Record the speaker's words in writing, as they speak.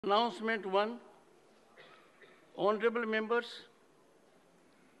Announcement 1. Honorable members,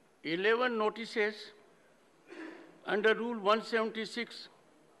 11 notices under Rule 176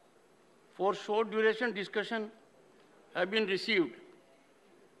 for short duration discussion have been received.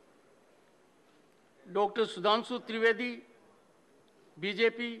 Dr. Sudhanshu Trivedi,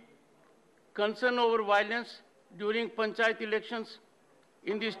 BJP, concern over violence during Panchayat elections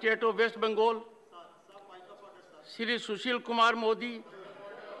in the state of West Bengal. Shri Sushil Kumar Modi,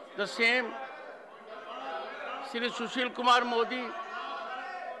 the same. Shri Sushil Kumar Modi,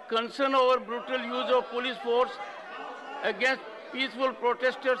 concern over brutal use of police force against peaceful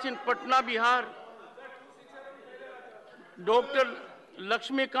protesters in Patna, Bihar. Dr.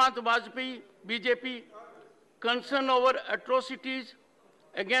 Lakshmikant Vajpayee, BJP, concern over atrocities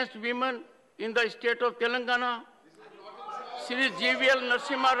against women in the state of Telangana. Shri GVL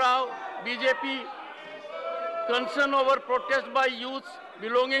Narasimha Rao, BJP, concern over protest by youths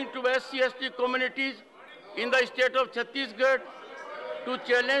belonging to SC/ST communities in the state of Chhattisgarh to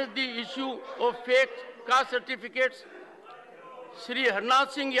challenge the issue of fake caste certificates. Shri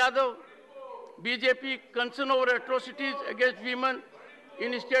Harnath Singh Yadav, BJP, concern over atrocities against women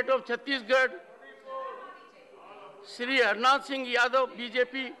in the state of Chhattisgarh. Shri Harnath Singh Yadav,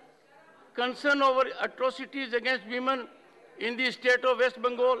 BJP, concern over atrocities against women in the state of West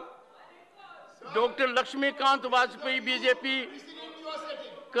Bengal. Dr. Lakshmikant Vajpayee, BJP,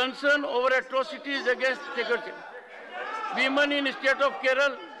 concern over atrocities against women in the state of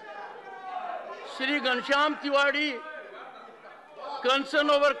Kerala. Shri Ghanshyam Tiwari, concern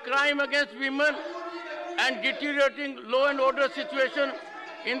over crime against women and deteriorating law and order situation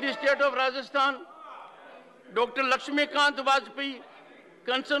in the state of Rajasthan. Dr. Lakshmikant Vajpayee,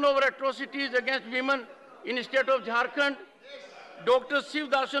 concern over atrocities against women in the state of Jharkhand. Dr. Shiv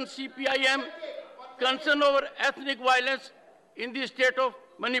Darshan, CPIM, concern over ethnic violence in the state of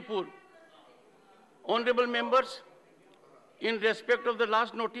Manipur. Honorable members, in respect of the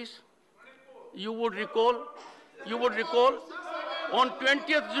last notice, you would recall on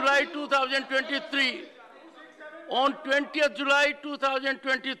 20th July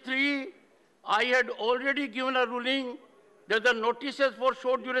 2023, I had already given a ruling that the notices for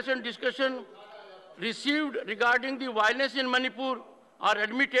short duration discussion received regarding the violence in Manipur are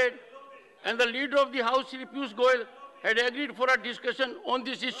admitted, and the leader of the House, Shri Piyush Goyal, had agreed for a discussion on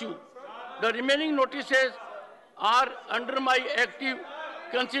this issue. The remaining notices are under my active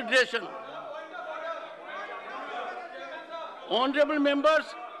consideration. Honorable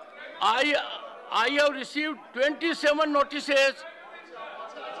members, I have received 27 notices.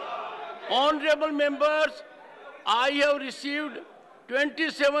 Honorable members, I have received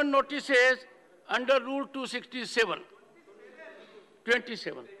 27 notices under Rule 267.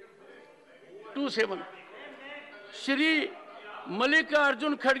 27. Shri Malika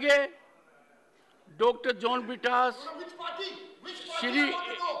Arjun Khadge, Dr. John Bitas, Shri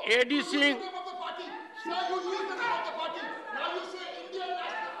A.D. Singh,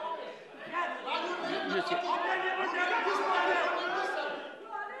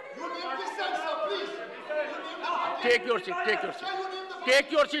 Take your seat.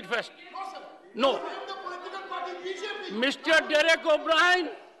 Take your seat first. No. Mr. Derek O'Brien,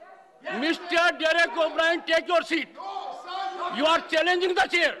 take your seat. You are challenging the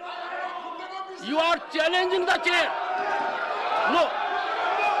chair. No.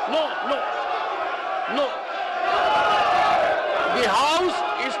 The House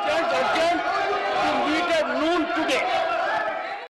stands adjourned to meet at noon today.